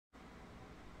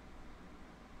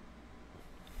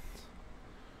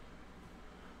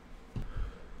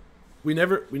We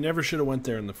never should have went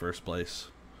there in the first place.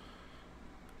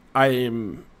 I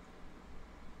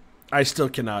still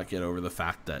cannot get over the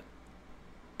fact that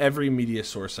every media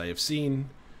source I have seen,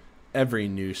 every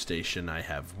news station I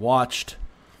have watched,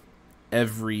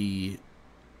 every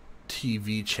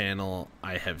TV channel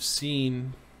I have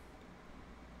seen,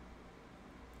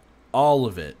 all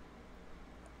of it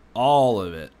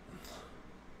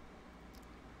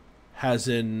has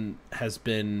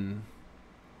been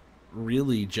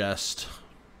really just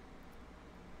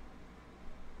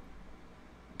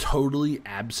totally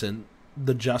absent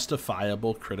the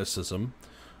justifiable criticism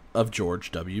of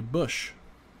George W. Bush.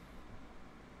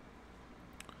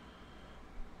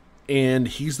 And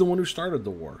he's the one who started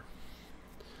the war.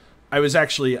 I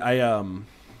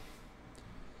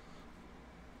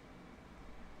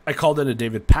called in a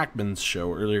David Pakman's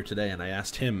show earlier today, and I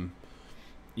asked him,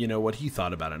 what he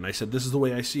thought about it. And I said, this is the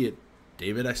way I see it,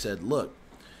 David. I said, look,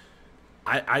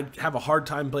 I have a hard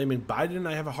time blaming Biden, and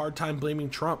I have a hard time blaming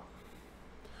Trump.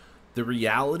 The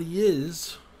reality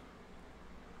is,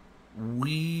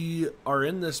 we are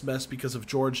in this mess because of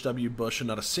George W. Bush, and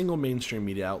not a single mainstream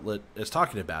media outlet is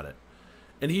talking about it.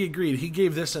 And he agreed. He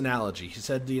gave this analogy. He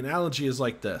said, the analogy is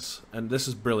like this, and this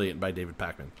is brilliant by David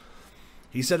Pakman.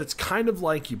 He said, it's kind of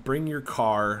like you bring your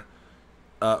car,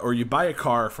 or you buy a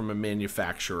car from a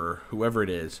manufacturer, whoever it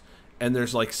is, and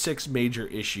there's like 6 major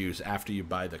issues after you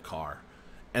buy the car.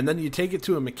 And then you take it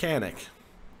to a mechanic,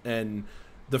 and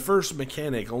the first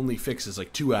mechanic only fixes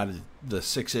like 2 out of the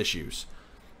 6 issues.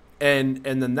 And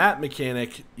then that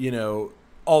mechanic,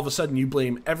 all of a sudden you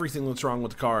blame everything that's wrong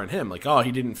with the car on him. Like, oh,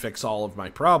 he didn't fix all of my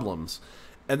problems.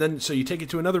 And then so you take it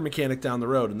to another mechanic down the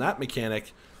road, and that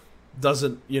mechanic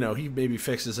doesn't, he maybe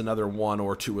fixes another 1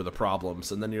 or 2 of the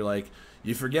problems. And then you're like,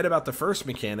 you forget about the first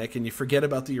mechanic, and you forget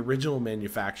about the original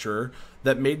manufacturer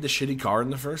that made the shitty car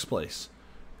in the first place.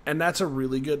 And that's a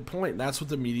really good point. That's what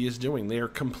the media is doing. They are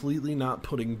completely not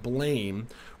putting blame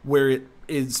where it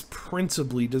is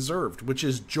principally deserved, which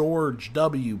is George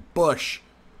W. Bush.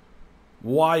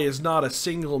 Why is not a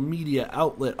single media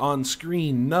outlet on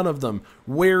screen? None of them.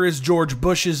 Where is George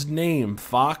Bush's name?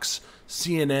 Fox,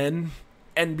 CNN,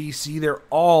 NBC, they're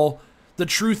all... The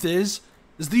truth is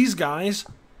these guys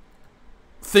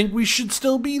think we should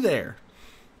still be there.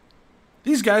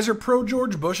 These guys are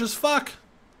pro-George Bush as fuck.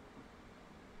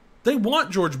 They want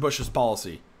George Bush's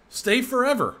policy. Stay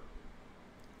forever.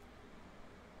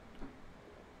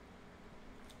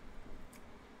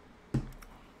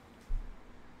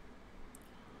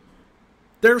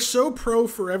 They're so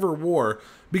pro-forever war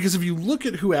because if you look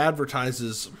at who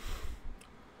advertises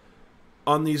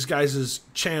on these guys'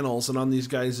 channels and on these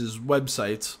guys'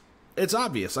 websites, it's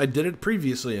obvious. I did it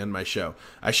previously in my show.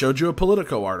 I showed you a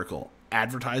Politico article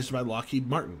advertised by Lockheed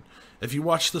Martin. If you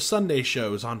watch the Sunday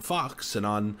shows on Fox and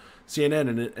on CNN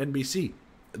and NBC,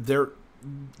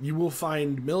 you will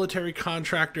find military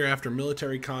contractor after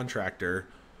military contractor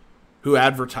who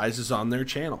advertises on their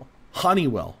channel.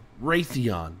 Honeywell,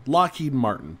 Raytheon, Lockheed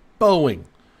Martin, Boeing.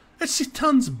 I see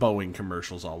tons of Boeing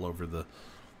commercials all over the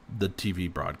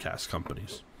TV broadcast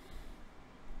companies.